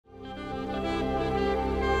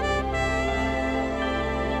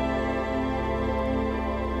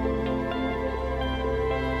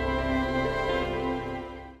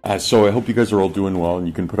So I hope you guys are all doing well and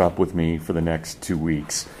you can put up with me for the next 2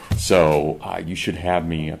 weeks. So you should have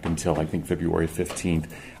me up until, I think, February 15th.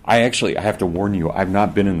 I have to warn you, I've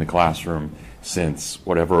not been in the classroom since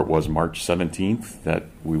whatever it was, March 17th, that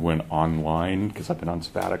we went online because I've been on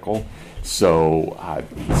sabbatical. So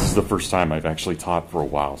this is the first time I've actually taught for a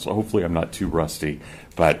while. So hopefully I'm not too rusty,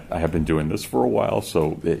 but I have been doing this for a while,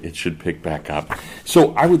 so it should pick back up.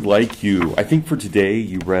 So I would like you, I think for today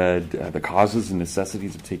you read the causes and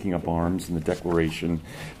necessities of taking up arms in the Declaration.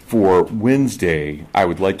 For Wednesday, I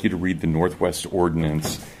would like you to read the Northwest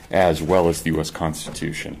Ordinance as well as the U.S.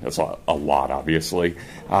 Constitution. That's a lot, obviously,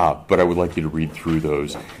 but I would like you to read through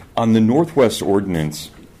those. On the Northwest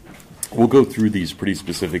Ordinance, we'll go through these pretty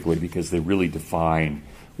specifically because they really define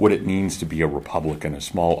what it means to be a Republican, a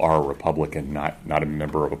small r Republican, not a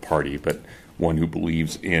member of a party, but one who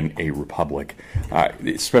believes in a republic.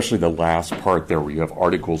 Especially the last part there where you have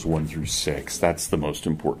Articles 1 through 6. That's the most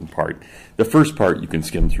important part. The first part you can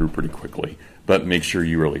skim through pretty quickly, but make sure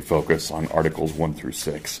you really focus on Articles 1 through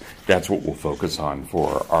 6. That's what we'll focus on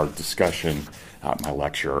for our discussion, my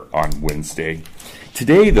lecture on Wednesday.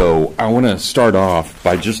 Today, though, I want to start off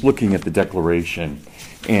by just looking at the Declaration,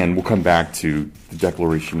 and we'll come back to the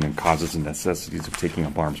Declaration and causes and necessities of taking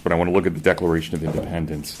up arms, but I want to look at the Declaration of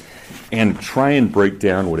Independence and try and break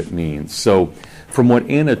down what it means. So, from what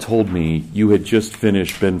Anna told me, you had just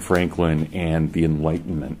finished Ben Franklin and the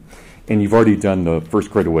Enlightenment, and you've already done the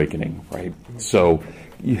First Great Awakening, right? So,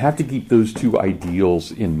 you have to keep those two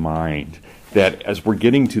ideals in mind, that as we're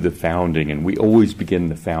getting to the founding, and we always begin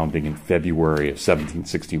the founding in February of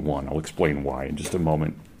 1761. I'll explain why in just a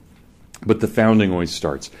moment. But the founding always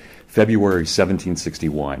starts February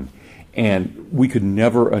 1761, and we could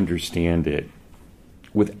never understand it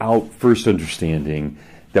without first understanding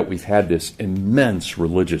that we've had this immense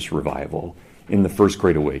religious revival in the First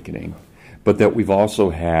Great Awakening, but that we've also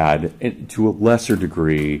had, to a lesser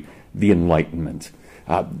degree, the Enlightenment.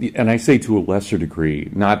 And I say to a lesser degree,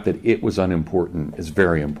 not that it was unimportant, it's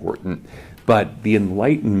very important, but the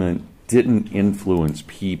Enlightenment didn't influence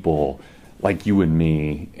people like you and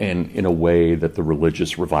me in a way that the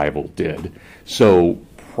religious revival did. So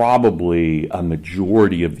probably a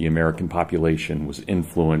majority of the American population was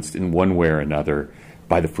influenced in one way or another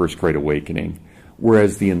by the First Great Awakening,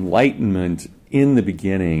 whereas the Enlightenment in the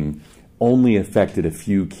beginning only affected a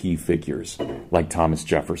few key figures like Thomas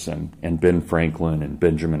Jefferson and Ben Franklin and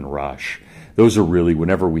Benjamin Rush. Those are really,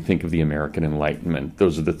 whenever we think of the American Enlightenment,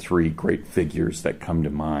 those are the three great figures that come to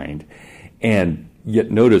mind. And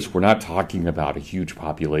yet notice we're not talking about a huge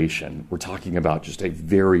population. We're talking about just a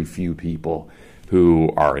very few people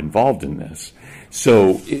who are involved in this.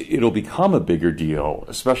 So it'll become a bigger deal,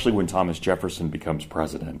 especially when Thomas Jefferson becomes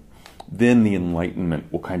president. Then the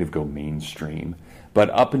Enlightenment will kind of go mainstream. But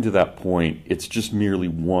up until that point, it's just merely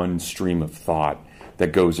one stream of thought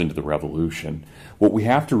that goes into the revolution. What we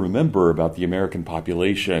have to remember about the American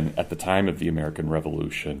population at the time of the American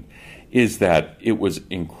Revolution is that it was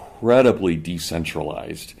incredibly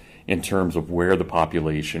decentralized in terms of where the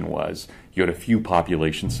population was. You had a few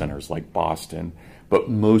population centers like Boston, but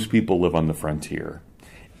most people live on the frontier.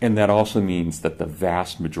 And that also means that the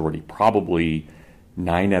vast majority, probably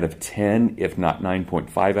 9 out of 10, if not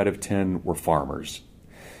 9.5 out of 10, were farmers.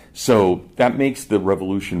 So that makes the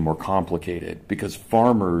revolution more complicated because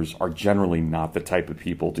farmers are generally not the type of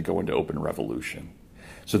people to go into open revolution.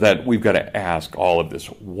 So that we've got to ask all of this.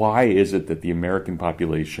 Why is it that the American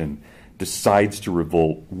population decides to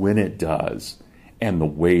revolt when it does and the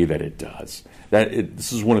way that it does?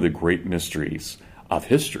 This is one of the great mysteries of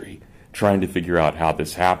history, trying to figure out how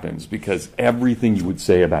this happens, because everything you would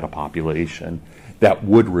say about a population that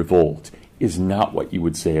would revolt is not what you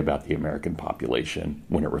would say about the American population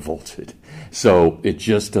when it revolted. So it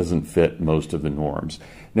just doesn't fit most of the norms.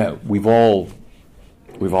 Now, we've all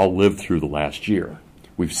lived through the last year.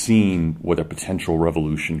 We've seen what a potential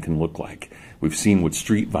revolution can look like. We've seen what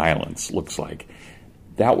street violence looks like.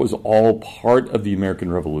 That was all part of the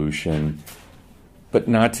American Revolution, but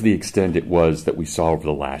not to the extent it was that we saw over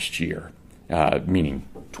the last year, meaning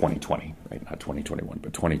 2020, right? Not 2021,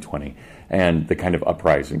 but 2020, and the kind of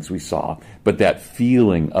uprisings we saw. But that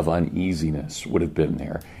feeling of uneasiness would have been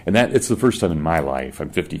there. And it's the first time in my life, I'm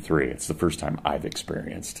 53, it's the first time I've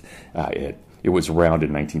experienced it. It was around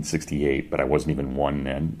in 1968, but I wasn't even one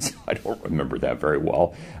then, so I don't remember that very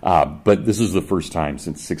well. But this is the first time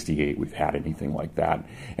since 68 we've had anything like that.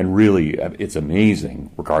 And really, it's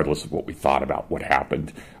amazing, regardless of what we thought about what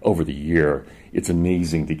happened over the year, it's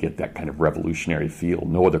amazing to get that kind of revolutionary feel.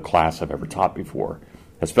 No other class I've ever taught before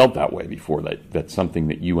has felt that way before. That's something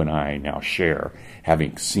that you and I now share,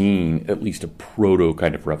 having seen at least a proto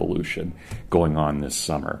kind of revolution going on this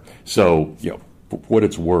summer. So, for what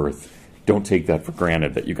it's worth, don't take that for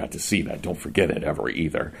granted that you got to see that. Don't forget it ever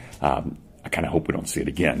either. I kind of hope we don't see it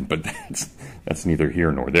again, but that's neither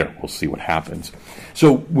here nor there. We'll see what happens.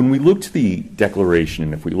 So when we look to the Declaration,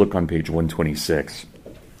 and if we look on page 126,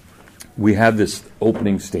 we have this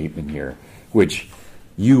opening statement here, which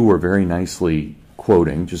you were very nicely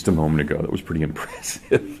quoting just a moment ago. That was pretty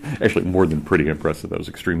impressive. Actually, more than pretty impressive. That was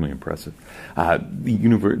extremely impressive.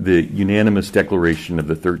 The unanimous declaration of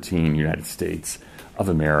the 13 United States of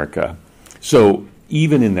America. So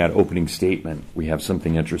even in that opening statement, we have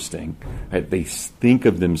something interesting. Right? They think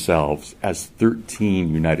of themselves as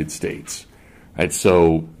 13 United States. Right?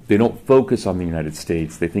 So they don't focus on the United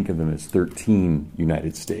States. They think of them as 13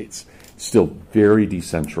 United States. Still very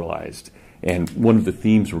decentralized. And one of the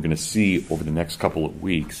themes we're going to see over the next couple of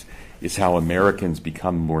weeks is how Americans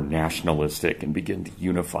become more nationalistic and begin to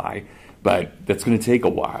unify. But that's going to take a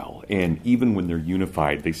while. And even when they're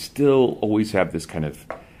unified, they still always have this kind of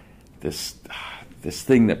this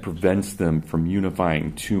thing that prevents them from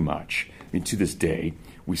unifying too much. I mean, to this day,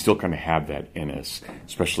 we still kind of have that in us,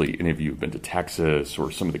 especially any of you who've been to Texas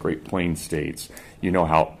or some of the Great Plains states. You know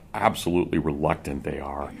how absolutely reluctant they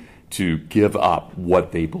are to give up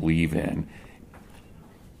what they believe in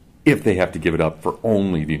if they have to give it up for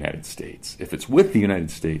only the United States. If it's with the United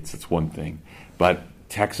States, it's one thing. But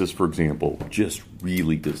Texas, for example, just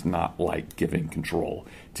really does not like giving control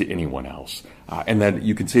to anyone else. And then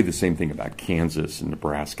you can say the same thing about Kansas and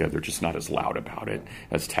Nebraska. They're just not as loud about it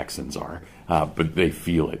as Texans are. But they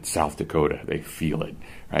feel it. South Dakota, they feel it,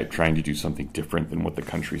 right? Trying to do something different than what the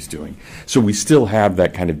country's doing. So we still have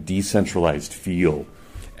that kind of decentralized feel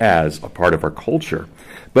as a part of our culture.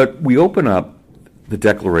 But we open up the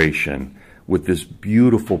Declaration with this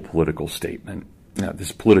beautiful political statement.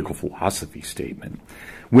 This political philosophy statement.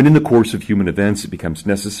 When in the course of human events it becomes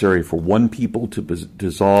necessary for one people to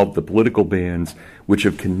dissolve the political bands which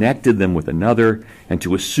have connected them with another, and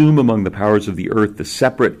to assume among the powers of the earth the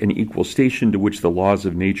separate and equal station to which the laws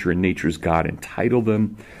of nature and nature's God entitle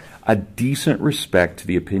them, a decent respect to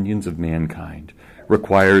the opinions of mankind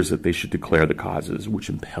requires that they should declare the causes which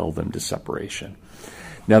impel them to separation.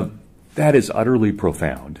 Now, that is utterly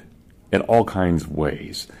profound in all kinds of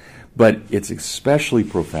ways. But it's especially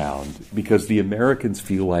profound because the Americans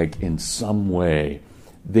feel like in some way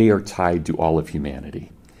they are tied to all of humanity.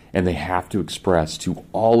 And they have to express to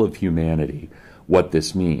all of humanity what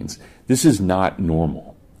this means. This is not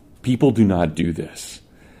normal. People do not do this.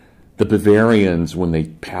 The Bavarians, when they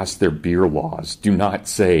pass their beer laws, do not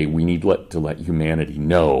say we need to let humanity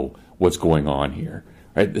know what's going on here.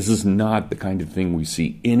 Right? This is not the kind of thing we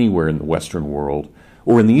see anywhere in the Western world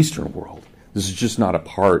or in the Eastern world. This is just not a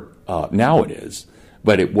part, now it is,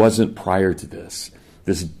 but it wasn't prior to this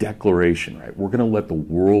declaration, right? We're going to let the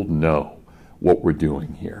world know what we're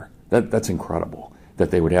doing here. That's incredible,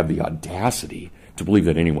 that they would have the audacity to believe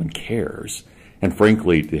that anyone cares. And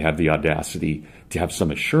frankly, to have the audacity to have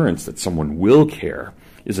some assurance that someone will care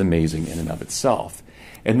is amazing in and of itself.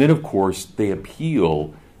 And then, of course, they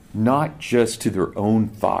appeal not just to their own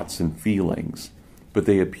thoughts and feelings, but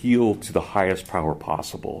they appeal to the highest power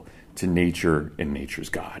possible, to nature and nature's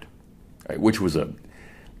God, right? Which was a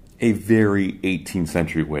very 18th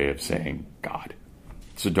century way of saying God.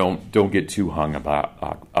 So don't get too hung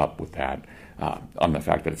up with that, on the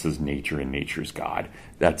fact that it says nature and nature's God.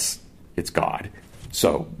 It's God.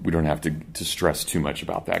 So we don't have to stress too much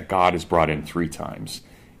about that. God is brought in 3 times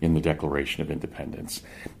in the Declaration of Independence.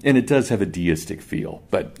 And it does have a deistic feel,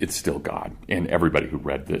 but it's still God. And everybody who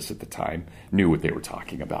read this at the time knew what they were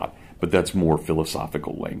talking about. But that's more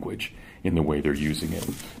philosophical language in the way they're using it.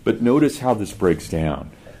 But notice how this breaks down.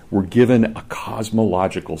 We're given a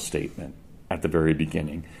cosmological statement at the very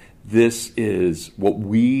beginning. This is what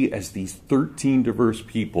we, as these 13 diverse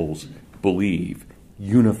peoples, believe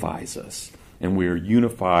unifies us. And we are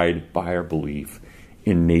unified by our belief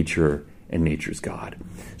in nature and nature's God.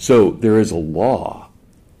 So there is a law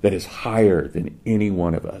that is higher than any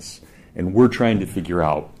one of us. And we're trying to figure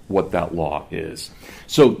out what that law is.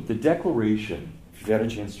 So the Declaration, if you've had a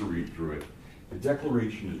chance to read through it, the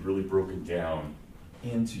Declaration is really broken down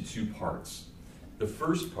into 2 parts. The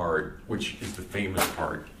first part, which is the famous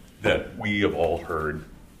part that we have all heard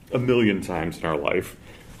a million times in our life.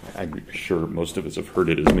 I'm sure most of us have heard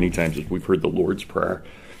it as many times as we've heard the Lord's Prayer.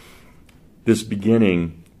 This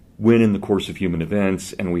beginning, when in the course of human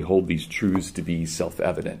events, and we hold these truths to be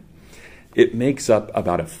self-evident. It makes up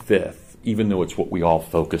about 1/5, even though it's what we all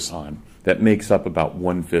focus on. That makes up about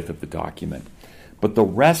 1/5 of the document. But the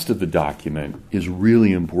rest of the document is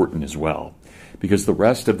really important as well, because the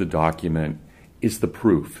rest of the document is the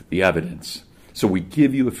proof, the evidence. So we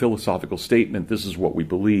give you a philosophical statement, this is what we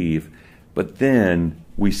believe, but then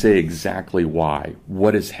we say exactly why,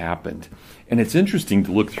 what has happened. And it's interesting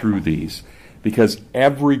to look through these, because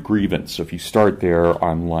every grievance, so if you start there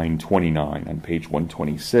on line 29, on page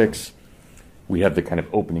 126, we have the kind of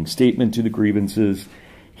opening statement to the grievances.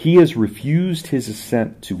 He has refused his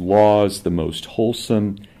assent to laws the most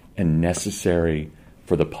wholesome and necessary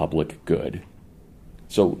for the public good.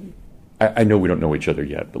 So I know we don't know each other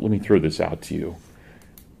yet, but let me throw this out to you.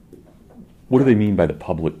 What do they mean by the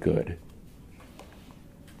public good?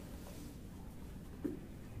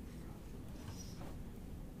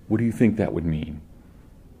 What do you think that would mean?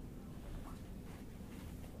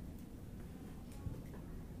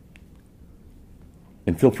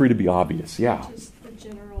 And feel free to be obvious, yeah. Just the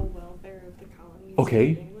general welfare of the colonies Okay.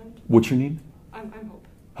 in England. What's your name? I'm Hope.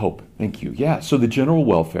 Hope, thank you. Yeah, so the general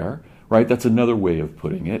welfare, right? That's another way of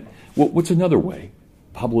putting it. What's another way?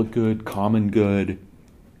 Public good, common good,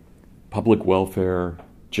 public welfare,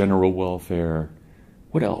 general welfare.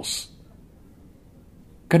 What else?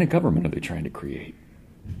 What kind of government are they trying to create?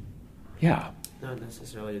 Yeah. Not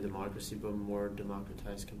necessarily a democracy, but more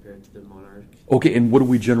democratized compared to the monarch. Okay, and what do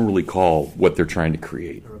we generally call what they're trying to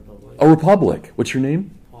create? A republic. A republic. What's your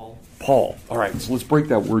name? Paul. Paul. All right, so let's break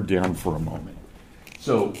that word down for a moment.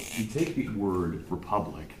 So you take the word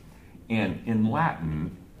republic, and in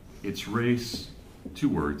Latin, it's res, two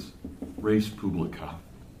words, res publica.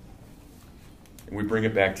 And we bring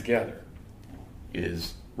it back together,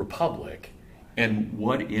 is republic, and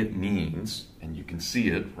what it means, and you can see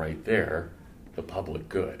it right there, the public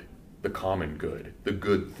good, the common good, the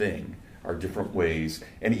good thing, are different ways.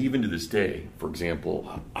 And even to this day, for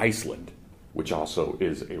example, Iceland, which also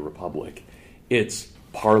is a republic, its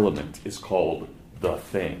parliament is called the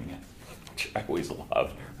Thing, which I always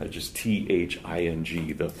love, just Thing,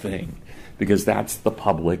 the Thing, because that's the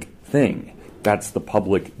public thing. That's the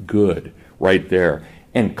public good right there.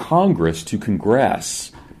 And Congress, to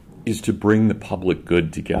congress, is to bring the public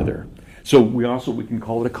good together. So we can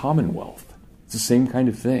call it a commonwealth. It's the same kind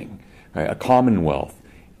of thing, right? A commonwealth.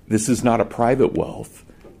 This is not a private wealth.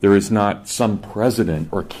 There is not some president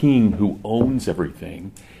or king who owns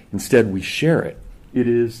everything. Instead, we share it. It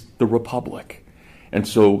is the republic. And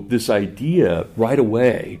so this idea right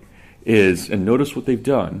away is, and notice what they've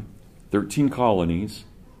done, 13 colonies,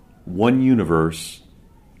 one universe,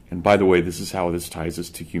 and by the way, this is how this ties us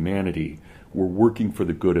to humanity. We're working for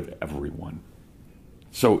the good of everyone.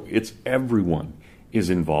 So it's everyone is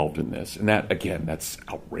involved in this. And that, again, that's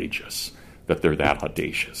outrageous that they're that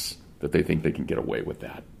audacious, that they think they can get away with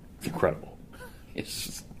that. It's incredible. It's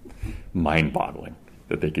just mind-boggling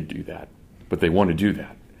that they could do that. But they want to do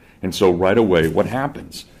that. And so right away, what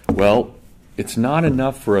happens? Well, it's not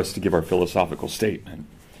enough for us to give our philosophical statement.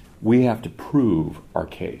 We have to prove our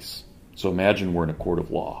case. So imagine we're in a court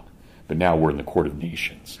of law, but now we're in the court of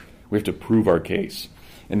nations. We have to prove our case.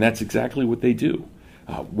 And that's exactly what they do.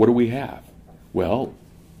 What do we have? Well,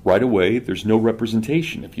 right away, there's no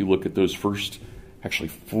representation. If you look at those first, actually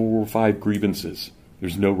 4 or 5 grievances,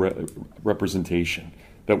 there's no representation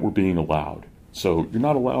that we're being allowed. So you're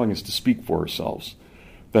not allowing us to speak for ourselves.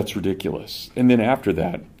 That's ridiculous. And then after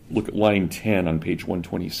that, look at line 10 on page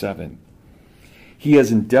 127. He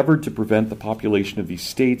has endeavored to prevent the population of these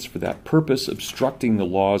states for that purpose, obstructing the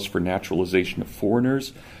laws for naturalization of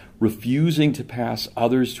foreigners, refusing to pass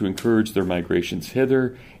others to encourage their migrations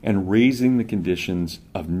hither, and raising the conditions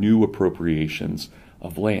of new appropriations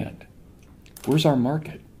of land. Where's our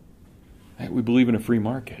market? We believe in a free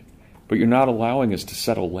market, but you're not allowing us to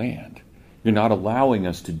settle land. You're not allowing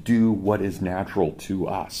us to do what is natural to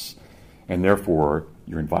us, and therefore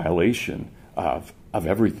you're in violation of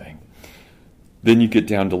everything. Then you get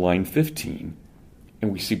down to line 15,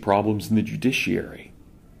 and we see problems in the judiciary.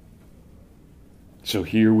 So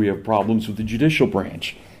here we have problems with the judicial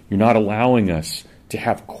branch. You're not allowing us to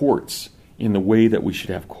have courts in the way that we should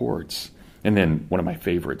have courts. And then one of my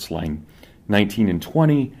favorites, line 19 and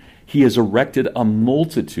 20, he has erected a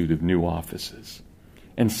multitude of new offices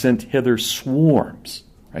and sent hither swarms,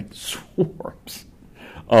 right? Swarms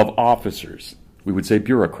of officers. We would say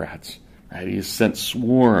bureaucrats, right? He has sent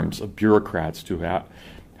swarms of bureaucrats to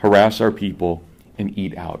harass our people and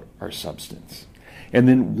eat out our substance. And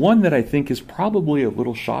then one that I think is probably a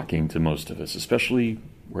little shocking to most of us, especially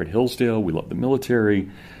we're at Hillsdale, we love the military,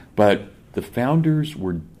 but the founders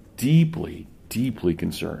were deeply, deeply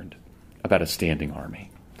concerned about a standing army.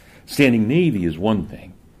 Standing navy is one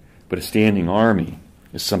thing, but a standing army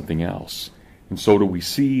is something else. And so do we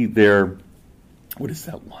see there what is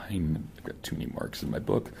that line? I've got too many marks in my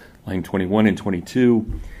book. Line 21 and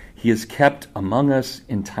 22. He has kept among us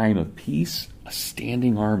in time of peace a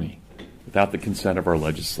standing army without the consent of our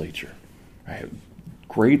legislature. Right?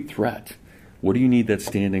 Great threat. What do you need that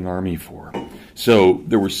standing army for? So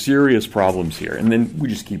there were serious problems here. And then we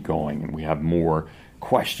just keep going, and we have more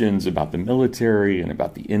questions about the military and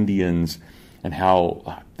about the Indians and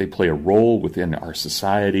how they play a role within our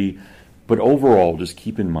society. But overall, just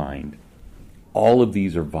keep in mind, all of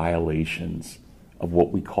these are violations of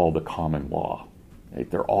what we call the common law. Right?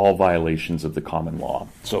 They're all violations of the common law.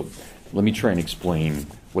 So let me try and explain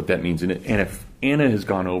what that means. And if Anna has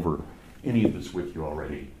gone over any of this with you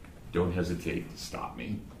already, don't hesitate to stop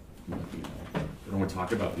me. Let me know. I want to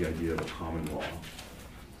talk about the idea of a common law.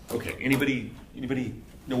 Okay, anybody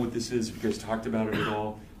know what this is? Have you guys talked about it at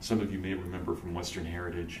all? Some of you may remember from Western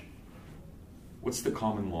Heritage. What's the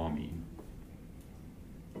common law mean?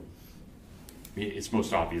 I mean, its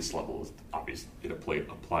most obvious level is obvious. It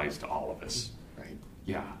applies to all of us, right?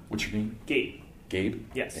 Yeah. What's your name? Gabe. Gabe?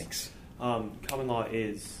 Yes. Thanks. Common law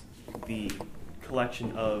is the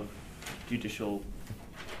collection of judicial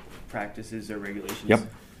practices or regulations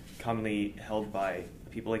commonly held by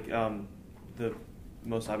people. Like the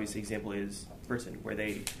most obvious example is Britain, where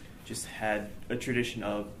they just had a tradition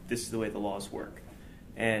of this is the way the laws work,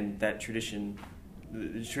 and that tradition,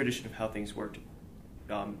 the tradition of how things worked,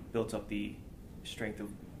 built up the strength of,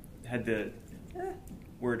 had the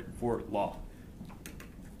word for law,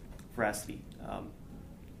 veracity.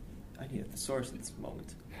 I need a thesaurus at this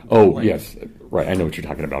moment. Oh, yes. Right. I know what you're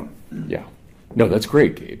talking about. Yeah. No, that's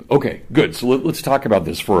great, Gabe. Okay, good. So let's talk about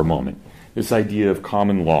this for a moment, this idea of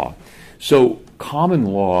common law. So common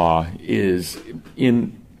law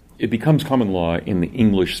it becomes common law in the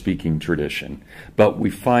English-speaking tradition, but we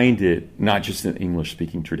find it not just in the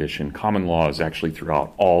English-speaking tradition. Common law is actually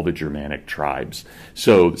throughout all the Germanic tribes.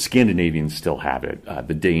 So the Scandinavians still have it.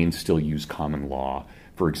 The Danes still use common law,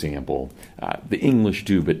 for example. The English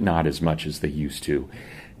do, but not as much as they used to.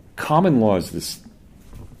 Common law is this.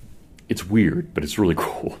 It's weird, but it's really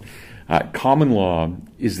cool. Common law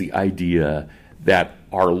is the idea that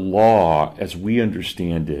our law, as we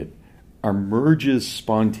understand it, emerges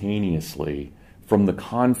spontaneously from the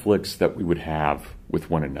conflicts that we would have with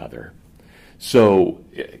one another. So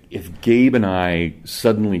if Gabe and I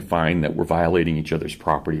suddenly find that we're violating each other's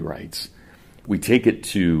property rights, we take it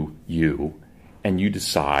to you, and you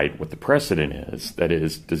decide what the precedent is. That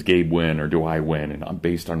is, does Gabe win or do I win, and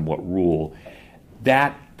based on what rule?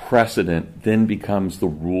 That precedent then becomes the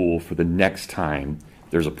rule for the next time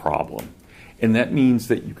there's a problem. And that means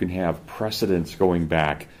that you can have precedents going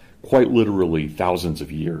back quite literally thousands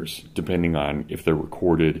of years, depending on if they're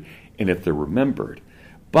recorded and if they're remembered.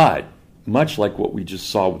 But much like what we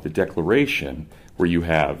just saw with the Declaration, where you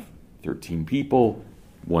have 13 people,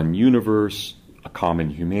 one universe, a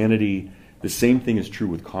common humanity, the same thing is true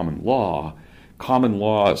with common law. Common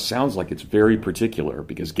law sounds like it's very particular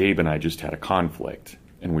because Gabe and I just had a conflict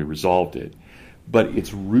and we resolved it. But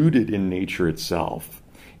it's rooted in nature itself.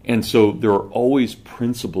 And so there are always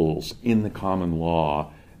principles in the common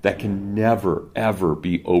law that can never, ever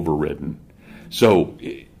be overridden. So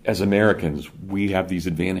as Americans, we have these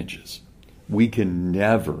advantages. We can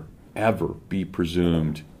never, ever be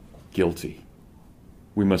presumed guilty.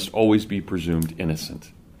 We must always be presumed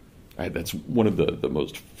innocent. Right? That's one of the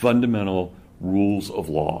most fundamental rules of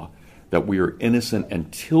law, that we are innocent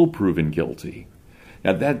until proven guilty.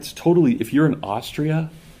 Now that's totally, if you're in Austria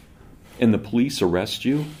and the police arrest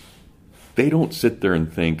you, they don't sit there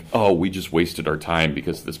and think, oh, we just wasted our time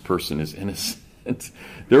because this person is innocent.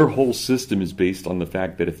 Their whole system is based on the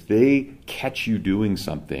fact that if they catch you doing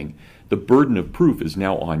something, the burden of proof is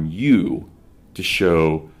now on you to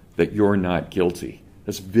show that you're not guilty.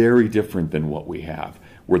 That's very different than what we have,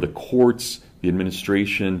 where the courts, the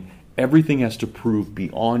administration, everything has to prove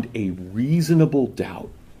beyond a reasonable doubt.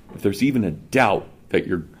 If there's even a doubt that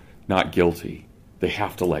you're not guilty, they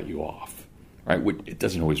have to let you off. Right? It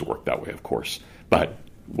doesn't always work that way, of course, but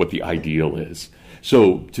what the ideal is.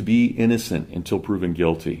 So to be innocent until proven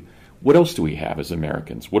guilty, what else do we have as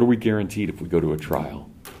Americans? What are we guaranteed if we go to a trial?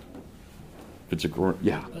 If it's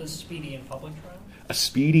a speedy and public trial? A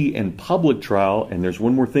speedy and public trial, and there's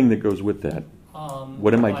one more thing that goes with that.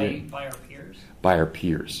 What am I getting? By our peers. By our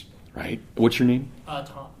peers, right? What's your name?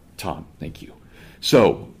 Tom. Tom, thank you.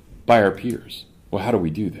 So, by our peers. Well, how do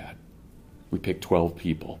we do that? We pick 12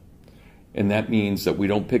 people. And that means that we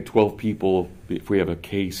don't pick 12 people if we have a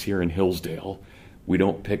case here in Hillsdale. We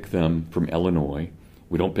don't pick them from Illinois.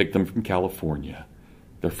 We don't pick them from California.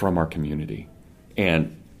 They're from our community.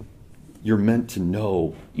 And you're meant to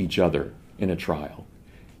know each other in a trial.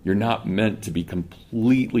 You're not meant to be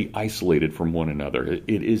completely isolated from one another.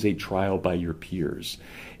 It is a trial by your peers.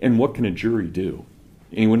 And what can a jury do?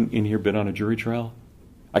 Anyone in here been on a jury trial?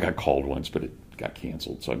 I got called once, but it got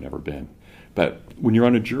canceled, so I've never been. But when you're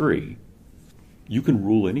on a jury, you can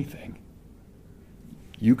rule anything.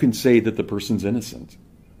 You can say that the person's innocent.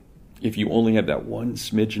 If you only have that one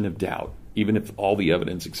smidgen of doubt, even if all the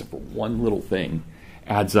evidence except for one little thing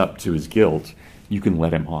adds up to his guilt, you can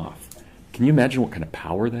let him off. Can you imagine what kind of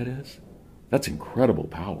power that is? That's incredible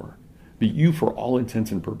power. But you, for all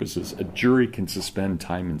intents and purposes, a jury can suspend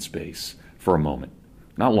time and space for a moment.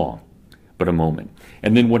 Not long, but a moment.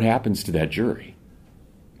 And then what happens to that jury?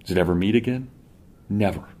 Does it ever meet again?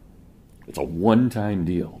 Never. It's a one-time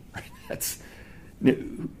deal.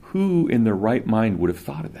 Who in their right mind would have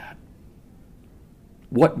thought of that?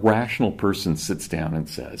 What rational person sits down and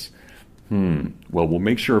says, well, we'll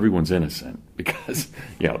make sure everyone's innocent because,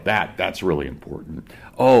 that's really important.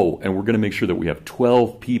 Oh, and we're going to make sure that we have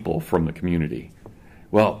 12 people from the community.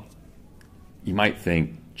 Well, you might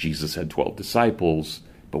think Jesus had 12 disciples,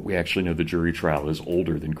 but we actually know the jury trial is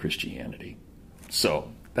older than Christianity. So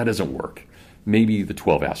that doesn't work. Maybe the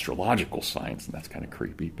 12 astrological signs, and that's kind of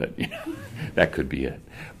creepy, but that could be it.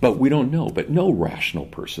 But we don't know. But no rational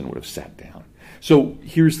person would have sat down. So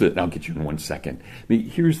I'll get you in 1 second.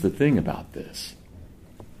 Here's the thing about this.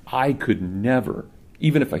 I could never,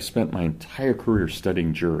 even if I spent my entire career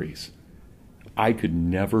studying juries, I could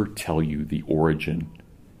never tell you the origin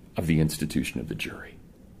of the institution of the jury.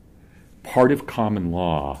 Part of common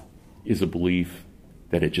law is a belief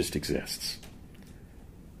that it just exists.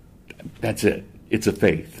 That's it. It's a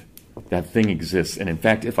faith. That thing exists. And in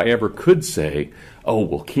fact, if I ever could say,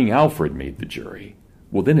 King Alfred made the jury,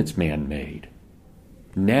 well, then it's man-made.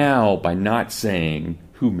 Now, by not saying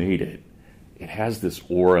who made it, it has this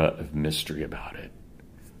aura of mystery about it.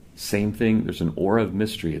 Same thing, there's an aura of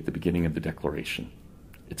mystery at the beginning of the Declaration.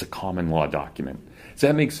 It's a common law document. Does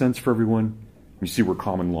that make sense for everyone? You see where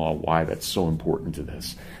common law, why that's so important to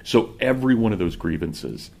this. So every one of those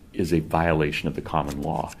grievances is a violation of the common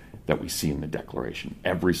law that we see in the Declaration.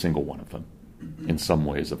 Every single one of them, in some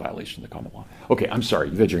way, is a violation of the common law. Okay, I'm sorry.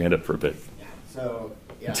 You've had your hand up for a bit.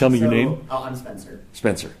 Tell me your name. Oh, I'm Spencer.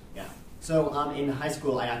 Spencer. Yeah. So in high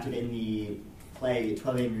school, I acted in the play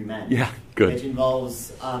 12 Angry Men. Yeah, good. Which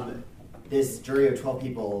involves this jury of 12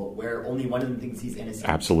 people where only one of them thinks he's innocent.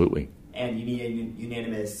 Absolutely. And you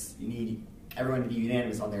need everyone to be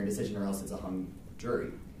unanimous on their decision or else it's a hung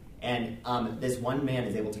jury. And this one man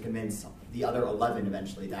is able to convince the other 11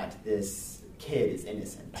 eventually that this kid is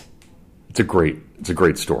innocent. It's a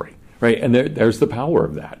great story, right? And there's the power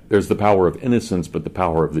of that. There's the power of innocence, but the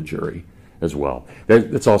power of the jury as well.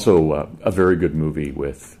 That's also a very good movie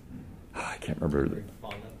with, I can't remember.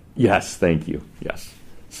 Yes, thank you. Yes.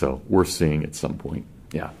 So we're seeing at some point.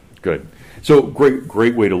 Yeah, good. So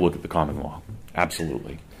great way to look at the common law.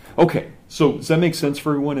 Absolutely. Okay, so does that make sense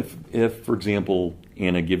for everyone? If, for example,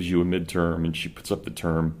 Anna gives you a midterm and she puts up the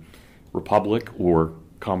term republic or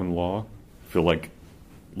common law, feel like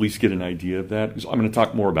at least get an idea of that. I'm going to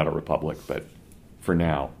talk more about a republic, but for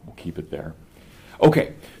now, we'll keep it there.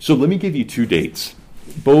 Okay, so let me give you 2 dates.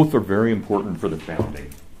 Both are very important for the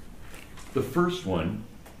founding. The first one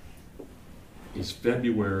is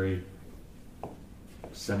February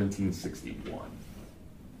 1761.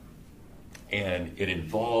 And it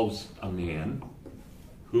involves a man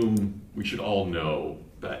whom we should all know,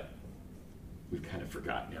 but we've kind of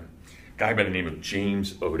forgotten him. A guy by the name of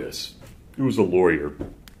James Otis, who was a lawyer.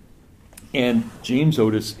 And James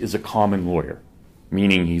Otis is a common lawyer,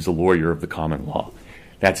 meaning he's a lawyer of the common law.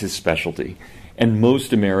 That's his specialty. And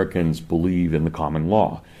most Americans believe in the common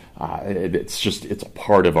law. It's a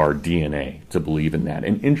part of our DNA to believe in that.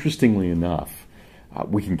 And interestingly enough,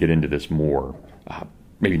 we can get into this more,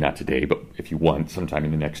 maybe not today, but if you want, sometime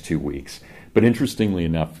in the next 2 weeks. But interestingly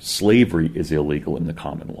enough, slavery is illegal in the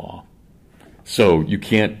common law. So you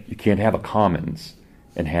can't have a commons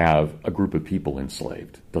and have a group of people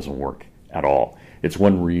enslaved. It doesn't work at all. It's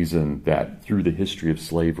one reason that through the history of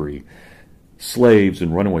slavery, slaves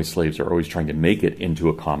and runaway slaves are always trying to make it into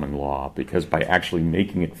a common law, because by actually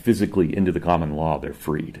making it physically into the common law, they're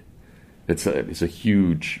freed. It's a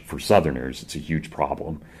huge, for Southerners, it's a huge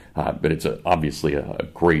problem, but it's obviously a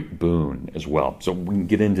great boon as well. So we can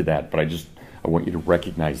get into that, but I want you to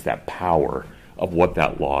recognize that power of what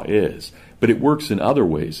that law is. But it works in other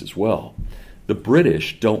ways as well. The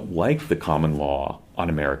British don't like the common law on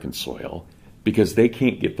American soil because they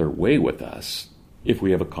can't get their way with us if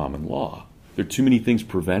we have a common law. There are too many things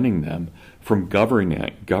preventing them from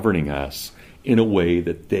governing us in a way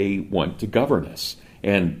that they want to govern us.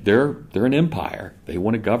 And they're an empire. They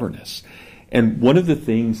want to govern us. And one of the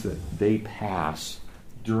things that they pass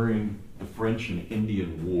during the French and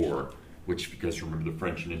Indian War, which, because remember the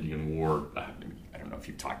French and Indian War, I don't know if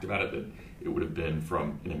you've talked about it, but it would have been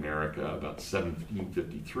from, in America, about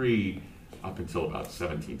 1753 up until about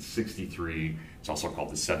 1763. It's also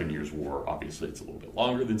called the 7 Years' War. Obviously, it's a little bit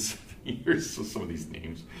longer than 7 years, so some of these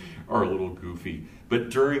names are a little goofy. But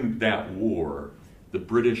during that war, the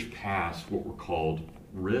British passed what were called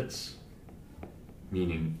writs,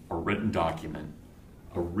 meaning a written document,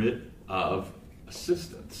 a writ of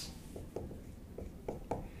assistance.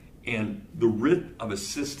 And the writ of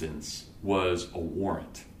assistance was a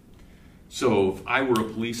warrant. So if I were a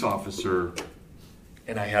police officer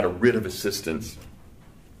and I had a writ of assistance,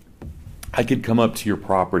 I could come up to your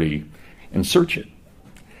property and search it.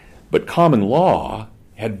 But common law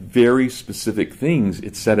had very specific things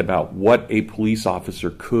it said about what a police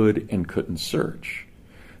officer could and couldn't search.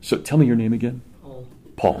 So tell me your name again.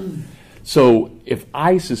 Paul. So if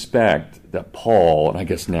I suspect that Paul, and I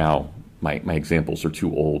guess now my examples are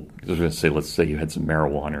too old. I was going to say, let's say you had some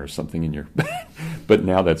marijuana or something in your, but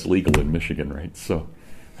now that's legal in Michigan, right? So,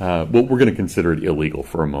 well, we're going to consider it illegal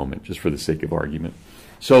for a moment, just for the sake of argument.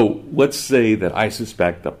 So let's say that I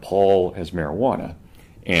suspect that Paul has marijuana,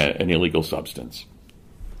 and an illegal substance.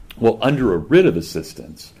 Well, under a writ of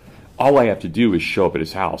assistance, all I have to do is show up at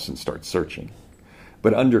his house and start searching.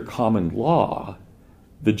 But under common law,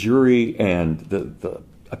 the jury and the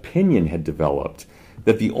opinion had developed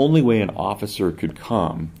that the only way an officer could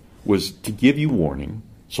come was to give you warning,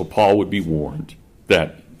 so Paul would be warned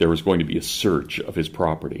that there was going to be a search of his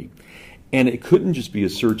property. And it couldn't just be a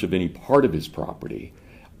search of any part of his property.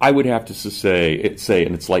 I would have to say,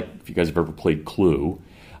 and it's like if you guys have ever played Clue,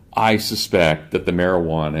 I suspect that the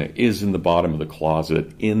marijuana is in the bottom of the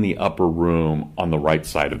closet in the upper room on the right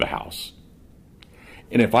side of the house.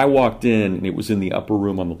 And if I walked in and it was in the upper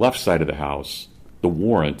room on the left side of the house, the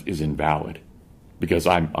warrant is invalid because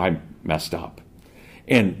I'm messed up.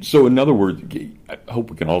 And so, in other words, I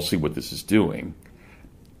hope we can all see what this is doing.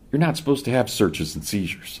 You're not supposed to have searches and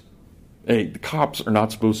seizures. Hey, the cops are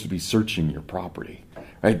not supposed to be searching your property.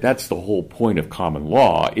 Right? That's the whole point of common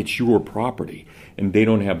law. It's your property, and they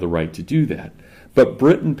don't have the right to do that. But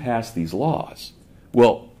Britain passed these laws.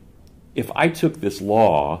 Well, if I took this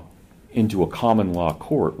law into a common law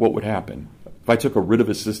court, what would happen? If I took a writ of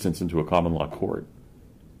assistance into a common law court,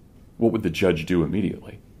 what would the judge do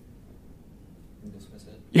immediately? Dismiss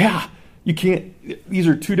it. Yeah, you can't. These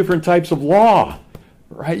are two different types of law,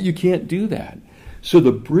 right? You can't do that. So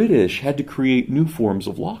the British had to create new forms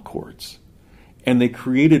of law courts. And they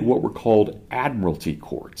created what were called admiralty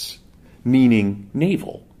courts, meaning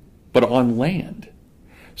naval, but on land.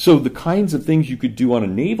 So the kinds of things you could do on a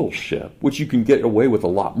naval ship, which you can get away with a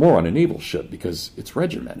lot more on a naval ship because it's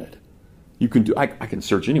regimented. You can do. I can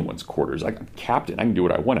search anyone's quarters. I'm captain. I can do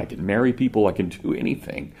what I want. I can marry people. I can do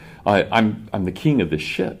anything. I'm the king of this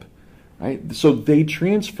ship, right? So they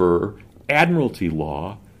transfer admiralty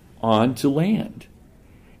law onto land.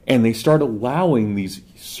 And they start allowing these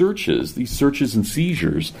searches and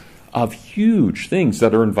seizures of huge things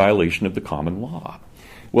that are in violation of the common law.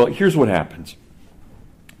 Well, here's what happens.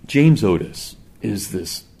 James Otis is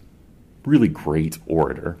this really great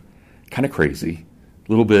orator, kind of crazy,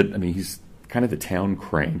 a little bit, he's kind of the town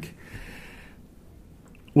crank,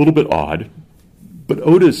 a little bit odd, but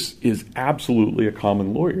Otis is absolutely a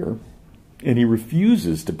common lawyer. And he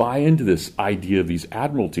refuses to buy into this idea of these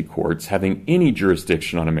admiralty courts having any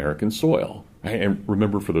jurisdiction on American soil. Right? And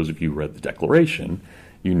remember, for those of you who read the Declaration,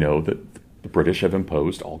 you know that the British have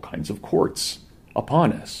imposed all kinds of courts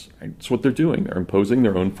upon us. Right? That's what they're doing. They're imposing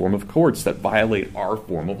their own form of courts that violate our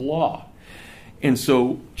form of law. And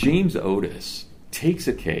so James Otis takes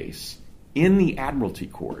a case in the admiralty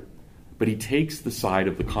court, but he takes the side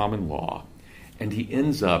of the common law, and he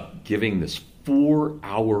ends up giving this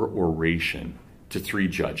 4-hour oration to 3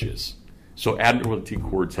 judges. So admiralty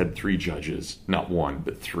courts had 3 judges, not 1,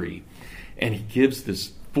 but 3. And he gives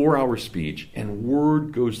this 4-hour speech, and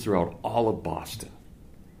word goes throughout all of Boston.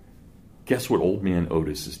 Guess what old man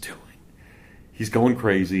Otis is doing? He's going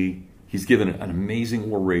crazy. He's given an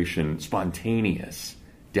amazing oration, spontaneous,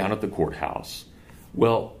 down at the courthouse.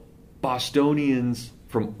 Well, Bostonians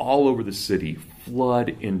from all over the city flood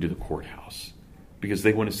into the courthouse because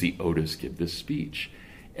they want to see Otis give this speech.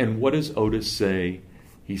 And what does Otis say?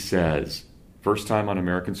 He says, first time on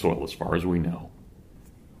American soil as far as we know,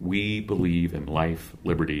 we believe in life,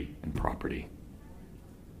 liberty, and property.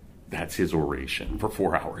 That's his oration for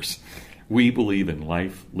 4 hours. We believe in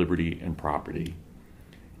life, liberty, and property.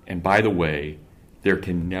 And by the way, there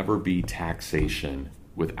can never be taxation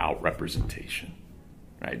without representation.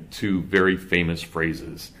 Right? 2 very famous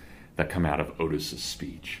phrases that come out of Otis's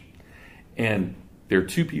speech. And there are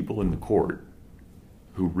two people in the court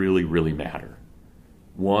who really, really matter.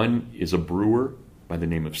 One is a brewer by the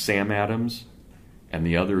name of Sam Adams, and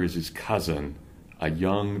the other is his cousin, a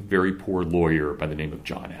young, very poor lawyer by the name of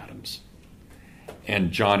John Adams.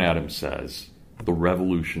 And John Adams says the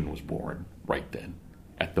revolution was born right then,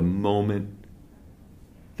 at the moment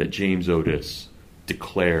that James Otis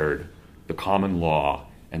declared the common law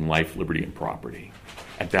and life, liberty, and property.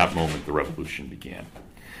 At that moment, the revolution began.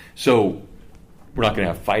 So we're not going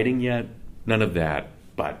to have fighting yet, none of that,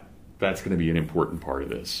 but that's going to be an important part of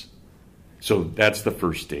this. So that's the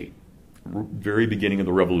first date, very beginning of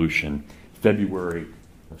the revolution, February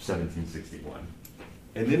of 1761.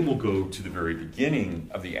 And then we'll go to the very beginning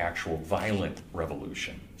of the actual violent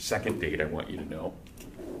revolution. Second date I want you to know.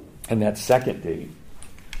 And that second date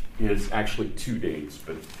is actually two dates,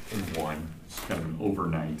 but in one. It's kind of an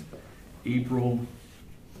overnight. April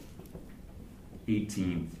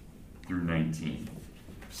 18th through 19th,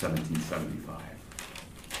 1775.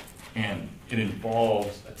 And it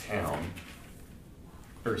involves a town,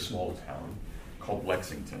 a very small town, called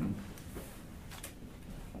Lexington.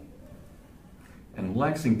 And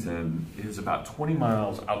Lexington is about 20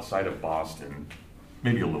 miles outside of Boston,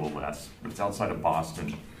 maybe a little less, but it's outside of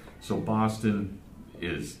Boston. So Boston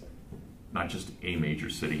is not just a major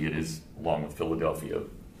city, it is, along with Philadelphia,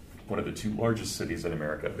 one of the two largest cities in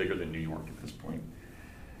America, bigger than New York at this point.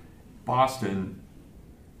 Boston,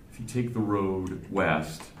 if you take the road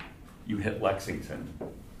west, you hit Lexington,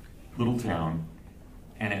 little town,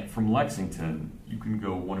 and from Lexington, you can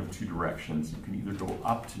go one of two directions. You can either go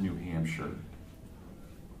up to New Hampshire,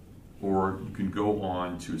 or you can go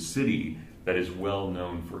on to a city that is well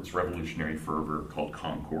known for its revolutionary fervor called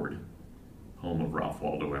Concord, home of Ralph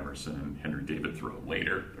Waldo Emerson and Henry David Thoreau.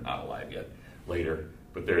 Later, they're not alive yet, later,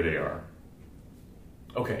 but there they are.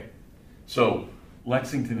 Okay, so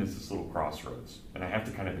Lexington is this little crossroads, and I have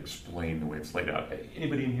to kind of explain the way it's laid out.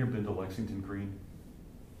 Anybody in here been to Lexington Green?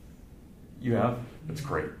 You have? That's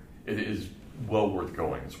great. It is well worth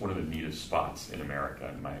going. It's one of the neatest spots in America,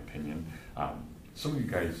 in my opinion. Some of you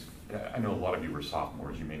guys, I know a lot of you were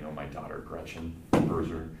sophomores. You may know my daughter, Gretchen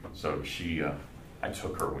Berzer. So I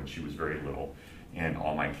took her when she was very little, and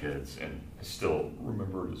all my kids, and I still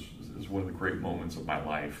remember it as one of the great moments of my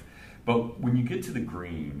life. But when you get to the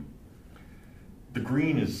Green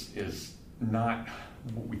is not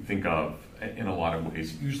what we think of in a lot of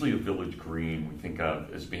ways. Usually a village green we think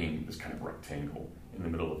of as being this kind of rectangle in the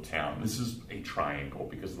middle of town. This is a triangle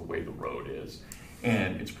because of the way the road is.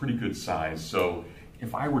 And it's pretty good size. So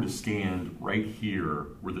if I were to stand right here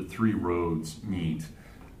where the three roads meet,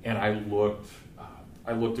 and I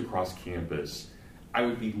looked across campus, I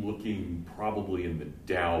would be looking probably in the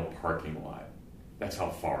Dow parking lot. That's how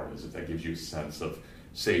far it is, if that gives you a sense of,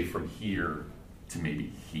 say, from here to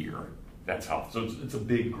maybe here. That's how, so it's a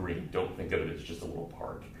big green. Don't think of it as just a little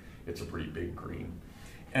park. It's a pretty big green.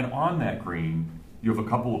 And on that green, you have a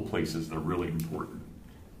couple of places that are really important.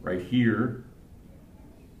 Right here,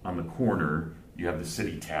 on the corner, you have the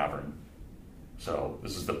City Tavern. So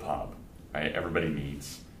this is the pub, right? Everybody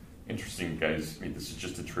meets. Interesting, guys, I mean, this is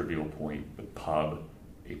just a trivial point, but pub,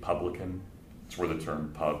 a publican, it's where the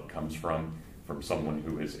term pub comes from someone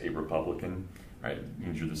who is a Republican, right? It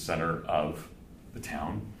means you're the center of the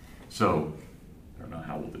town. So, I don't know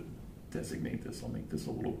how we'll designate this. I'll make this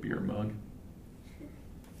a little beer mug.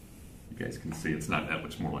 You guys can see it's not that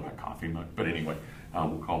much more like a coffee mug, but anyway,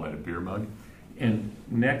 we'll call that a beer mug. And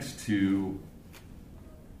next to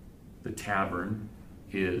the tavern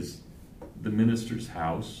is the minister's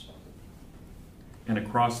house, and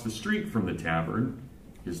across the street from the tavern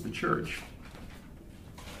is the church.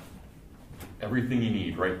 Everything you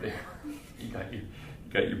need right there. You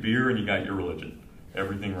got your beer and you got your religion.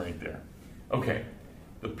 Everything right there. Okay,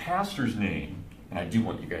 the pastor's name, and I do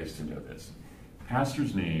want you guys to know this, the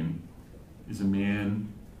pastor's name is a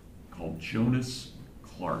man called Jonas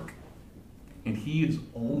Clark, and he is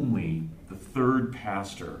only the third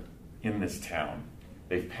pastor in this town.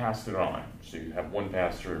 They've passed it on. So you have one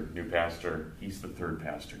pastor, new pastor, he's the third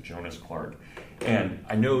pastor, Jonas Clark. And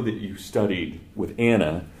I know that you studied with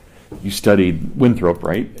Anna, you studied Winthrop,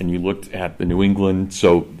 right? And you looked at the New England,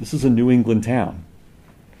 so this is a New England town.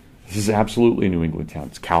 This is absolutely a New England town.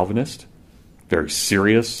 It's Calvinist, very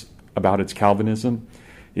serious about its Calvinism.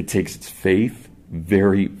 It takes its faith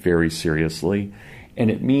very, very seriously. And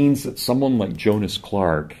it means that someone like Jonas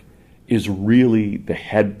Clark is really the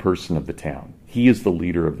head person of the town. He is the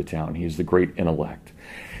leader of the town. He is the great intellect.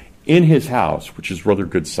 In his house, which is rather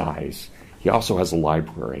good size, he also has a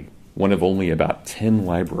library, one of only about 10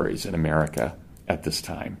 libraries in America at this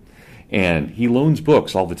time. And he loans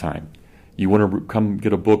books all the time. You want to come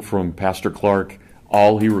get a book from Pastor Clark,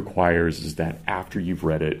 all he requires is that after you've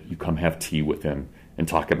read it, you come have tea with him and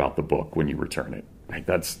talk about the book when you return it. Like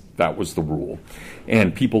that was the rule.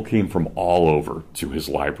 And people came from all over to his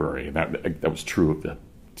library. And that was true of the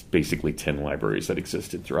basically 10 libraries that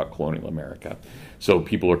existed throughout colonial America. So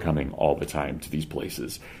people are coming all the time to these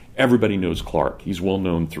places. Everybody knows Clark. He's well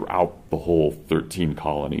known throughout the whole 13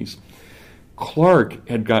 colonies. Clark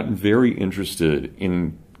had gotten very interested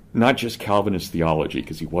in not just Calvinist theology,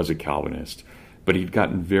 because he was a Calvinist, but he'd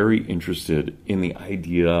gotten very interested in the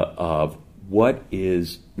idea of what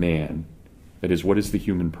is man, that is, what is the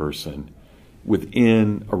human person,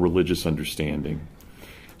 within a religious understanding.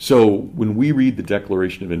 So when we read the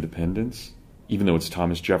Declaration of Independence, even though it's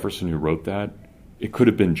Thomas Jefferson who wrote that, it could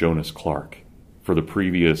have been Jonas Clark for the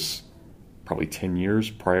previous probably 10 years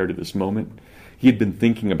prior to this moment. He had been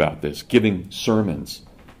thinking about this, giving sermons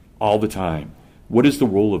all the time. What is the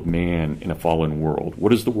role of man in a fallen world?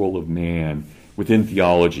 What is the role of man within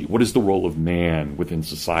theology? What is the role of man within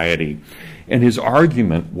society? And his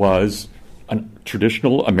argument was a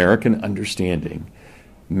traditional American understanding.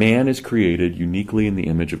 Man is created uniquely in the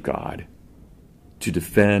image of God to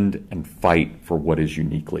defend and fight for what is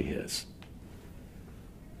uniquely his.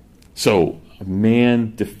 So a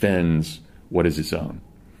man defends what is his own.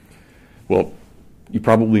 Well, you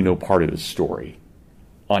probably know part of this story.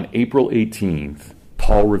 On April 18th,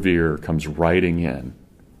 Paul Revere comes riding in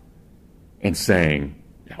and saying,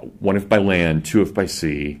 one if by land, two if by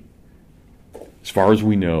sea. As far as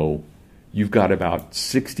we know, you've got about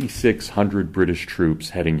 6,600 British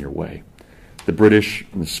troops heading your way. The British,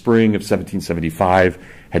 in the spring of 1775,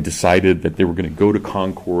 had decided that they were going to go to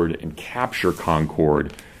Concord and capture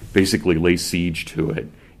Concord, basically lay siege to it,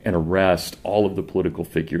 and arrest all of the political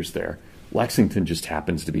figures there. Lexington just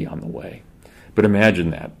happens to be on the way. But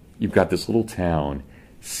imagine that. You've got this little town,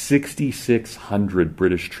 6,600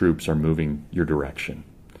 British troops are moving your direction.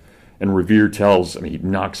 And Revere he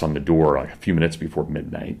knocks on the door like a few minutes before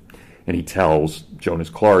midnight, and he tells Jonas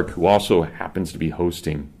Clark, who also happens to be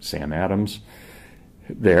hosting Sam Adams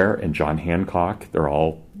there, and John Hancock, they're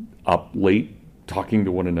all up late talking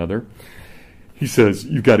to one another. He says,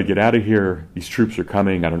 you've got to get out of here. These troops are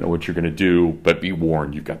coming. I don't know what you're going to do, but be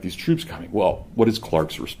warned, you've got these troops coming. Well, what is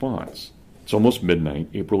Clark's response? It's almost midnight,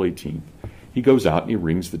 April 18th. He goes out and he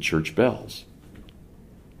rings the church bells.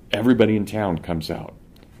 Everybody in town comes out.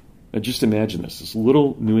 Now just imagine this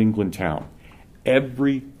little New England town.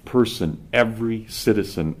 Every person, every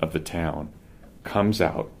citizen of the town comes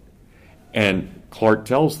out. And Clark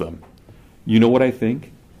tells them, you know what I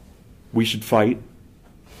think? We should fight,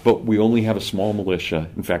 but we only have a small militia.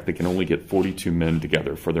 In fact, they can only get 42 men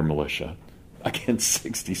together for their militia against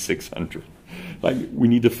 6,600. We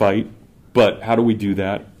need to fight, but how do we do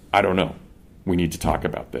that? I don't know. We need to talk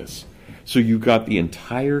about this. So you've got the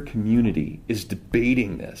entire community is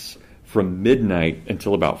debating this from midnight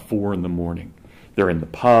until about 4 in the morning. They're in the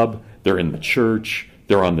pub, they're in the church,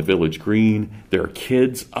 they're on the village green, there are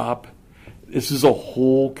kids up. This is a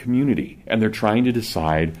whole community, and they're trying to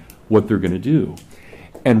decide what they're going to do.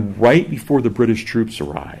 And right before the British troops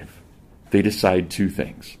arrive, they decide two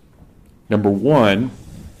things. Number one,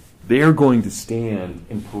 they are going to stand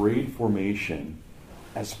in parade formation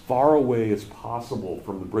as far away as possible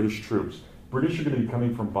from the British troops. British are going to be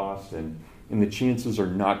coming from Boston, and the chances are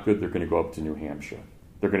not good they're going to go up to New Hampshire.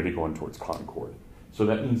 They're going to be going towards Concord. So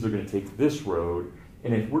that means they're going to take this road,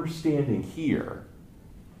 and if we're standing here,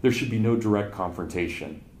 there should be no direct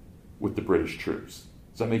confrontation with the British troops.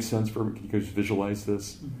 Does that make sense? Can you guys visualize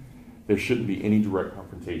this? There shouldn't be any direct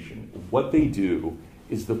confrontation. What they do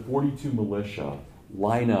is the 42 militia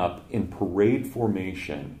line up in parade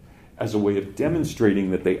formation as a way of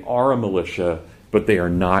demonstrating that they are a militia, but they are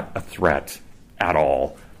not a threat at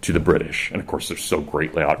all to the British. And of course, they're so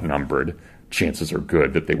greatly outnumbered, chances are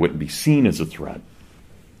good that they wouldn't be seen as a threat.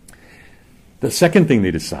 The second thing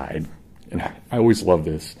they decide, and I always love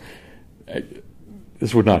this,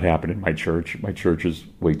 this would not happen in my church. My church is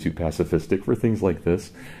way too pacifistic for things like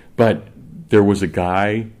this. But there was a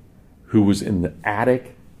guy who was in the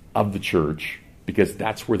attic of the church because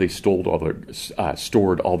that's where they stored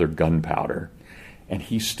all their gunpowder. And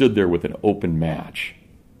he stood there with an open match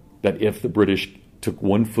that if the British took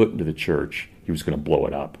 1 foot into the church, he was going to blow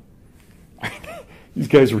it up. These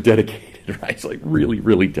guys were dedicated, right? It's like really,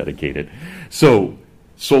 really dedicated. So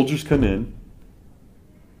soldiers come in,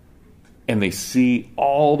 and they see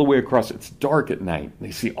all the way across. It's dark at night.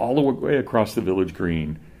 They see all the way across the village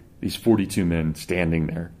green these 42 men standing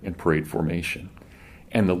there in parade formation.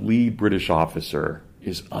 And the lead British officer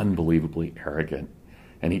is unbelievably arrogant.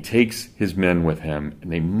 And he takes his men with him,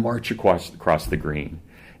 and they march across the green.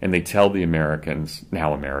 And they tell the Americans,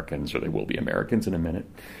 now Americans, or they will be Americans in a minute,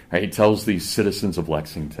 right? He tells these citizens of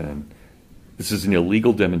Lexington, this is an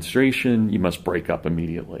illegal demonstration, you must break up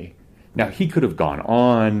immediately. Now, he could have gone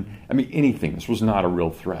on, anything. This was not a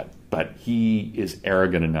real threat, but he is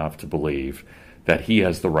arrogant enough to believe that he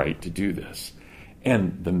has the right to do this.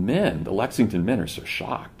 And the men, the Lexington men, are so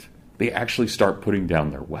shocked, they actually start putting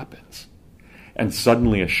down their weapons. And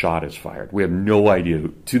suddenly a shot is fired. We have no idea,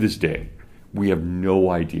 to this day, we have no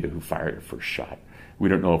idea who fired the first shot. We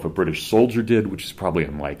don't know if a British soldier did, which is probably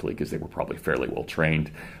unlikely because they were probably fairly well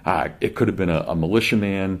trained. It could have been a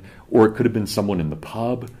militiaman, or it could have been someone in the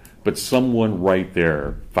pub, but someone right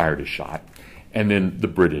there fired a shot. And then the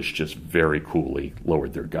British just very coolly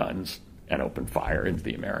lowered their guns and opened fire into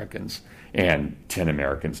the Americans. And 10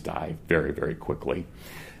 Americans die very, very quickly.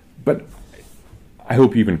 But I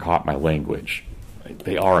hope you even caught my language.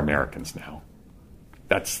 They are Americans now.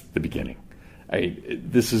 That's the beginning.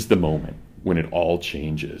 This is the moment when it all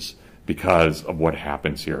changes because of what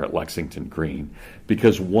happens here at Lexington Green.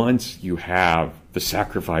 Because once you have the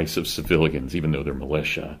sacrifice of civilians, even though they're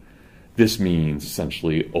militia, this means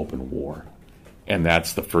essentially open war. And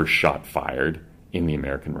that's the first shot fired in the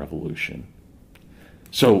American Revolution.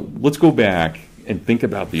 So let's go back and think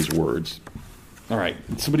about these words. All right,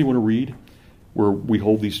 somebody want to read where we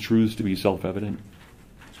hold these truths to be self-evident?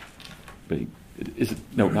 But is it,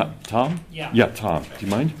 no, not Tom? Yeah. Yeah, Tom. Do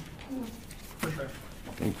you mind? For sure.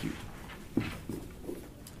 Thank you.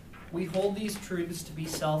 We hold these truths to be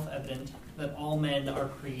self-evident, that all men are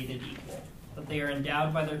created equal, that they are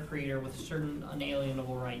endowed by their Creator with certain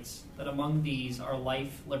unalienable rights, that among these are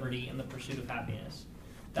life, liberty, and the pursuit of happiness.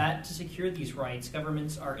 That to secure these rights,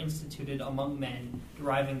 governments are instituted among men,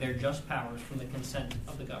 deriving their just powers from the consent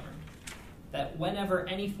of the governed. That whenever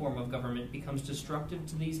any form of government becomes destructive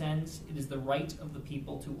to these ends, it is the right of the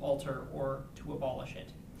people to alter or to abolish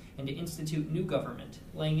it, and to institute new government,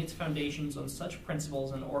 laying its foundations on such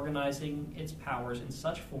principles and organizing its powers in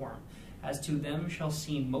such form as to them shall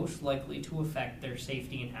seem most likely to affect their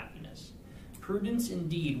safety and happiness. Prudence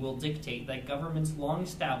indeed will dictate that governments long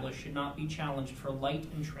established should not be challenged for light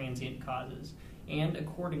and transient causes, and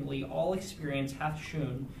accordingly all experience hath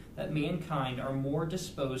shewn that mankind are more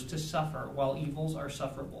disposed to suffer while evils are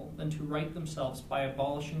sufferable than to right themselves by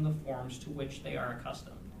abolishing the forms to which they are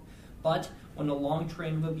accustomed. But when a long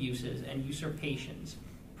train of abuses and usurpations,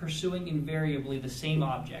 pursuing invariably the same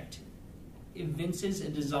object, evinces a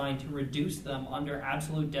design to reduce them under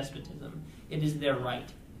absolute despotism, it is their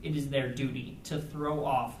right, it is their duty to throw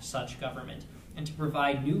off such government and to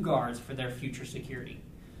provide new guards for their future security.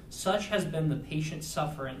 Such has been the patient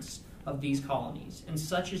sufferance of these colonies, and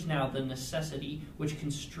such is now the necessity which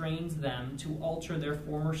constrains them to alter their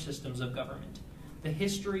former systems of government. The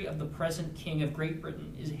history of the present King of Great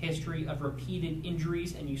Britain is a history of repeated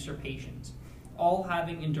injuries and usurpations, all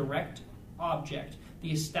having in direct object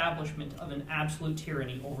the establishment of an absolute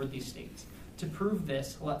tyranny over these states. To prove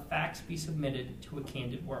this, let facts be submitted to a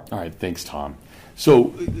candid world. All right, thanks, Tom.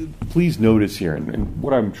 So please notice here, and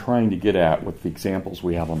what I'm trying to get at with the examples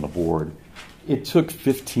we have on the board, it took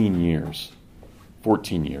 15 years,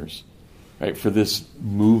 14 years, right, for this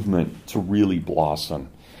movement to really blossom.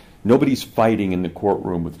 Nobody's fighting in the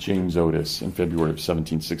courtroom with James Otis in February of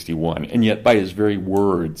 1761, and yet by his very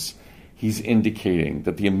words, he's indicating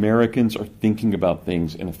that the Americans are thinking about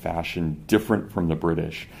things in a fashion different from the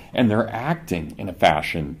British, and they're acting in a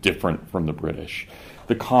fashion different from the British.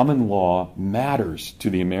 The common law matters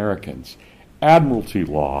to the Americans. Admiralty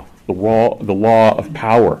law, the law of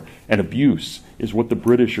power and abuse, is what the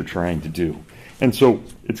British are trying to do. And so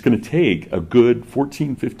it's going to take a good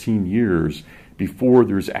 14, 15 years before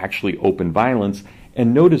there's actually open violence.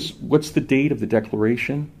 And notice, what's the date of the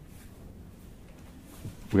Declaration?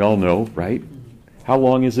 We all know, right? How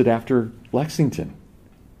long is it after Lexington?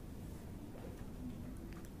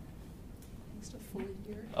 Just a full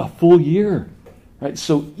year. A full year, right?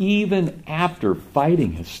 So even after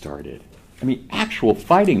fighting has started, actual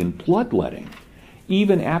fighting and bloodletting,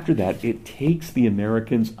 even after that, it takes the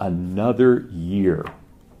Americans another year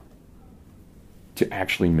to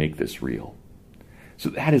actually make this real. So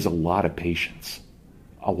that is a lot of patience,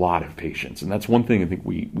 and that's one thing I think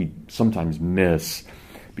we sometimes miss,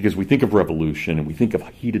 because we think of revolution and we think of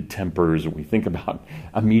heated tempers and we think about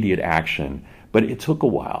immediate action, but it took a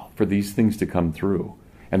while for these things to come through.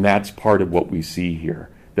 And that's part of what we see here,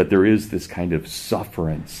 that there is this kind of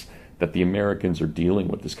sufferance that the Americans are dealing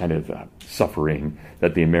with, this kind of suffering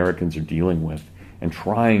that the Americans are dealing with. and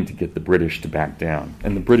trying to get the British to back down.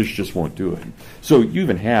 And the British just won't do it. So you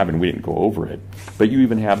even have, and we didn't go over it, but you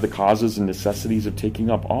even have the causes and necessities of taking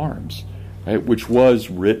up arms, right, which was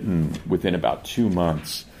written within about 2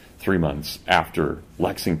 months, 3 months after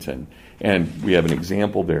Lexington. And we have an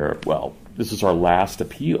example there. Well, this is our last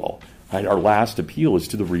appeal. Right? Our last appeal is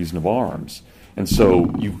to the reason of arms. And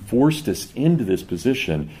so you forced us into this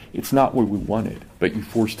position. It's not what we wanted, but you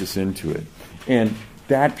forced us into it. And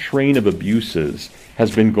that train of abuses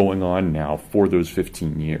has been going on now for those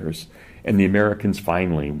 15 years. And the Americans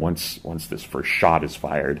finally, once this first shot is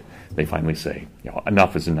fired, they finally say,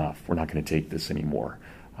 enough is enough. We're not going to take this anymore.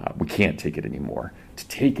 We can't take it anymore. To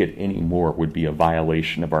take it anymore would be a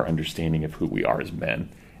violation of our understanding of who we are as men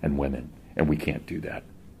and women, and we can't do that.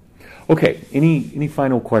 Okay, any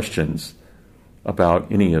final questions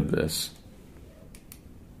about any of this?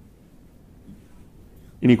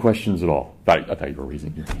 Any questions at all? I thought you were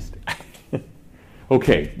raising your hand.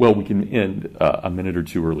 Okay, well, we can end a minute or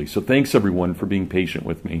two early. So thanks, everyone, for being patient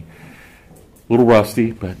with me. A little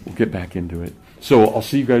rusty, but we'll get back into it. So I'll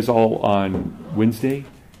see you guys all on Wednesday,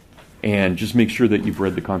 and just make sure that you've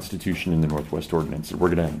read the Constitution and the Northwest Ordinance. We're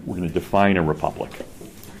gonna define a republic.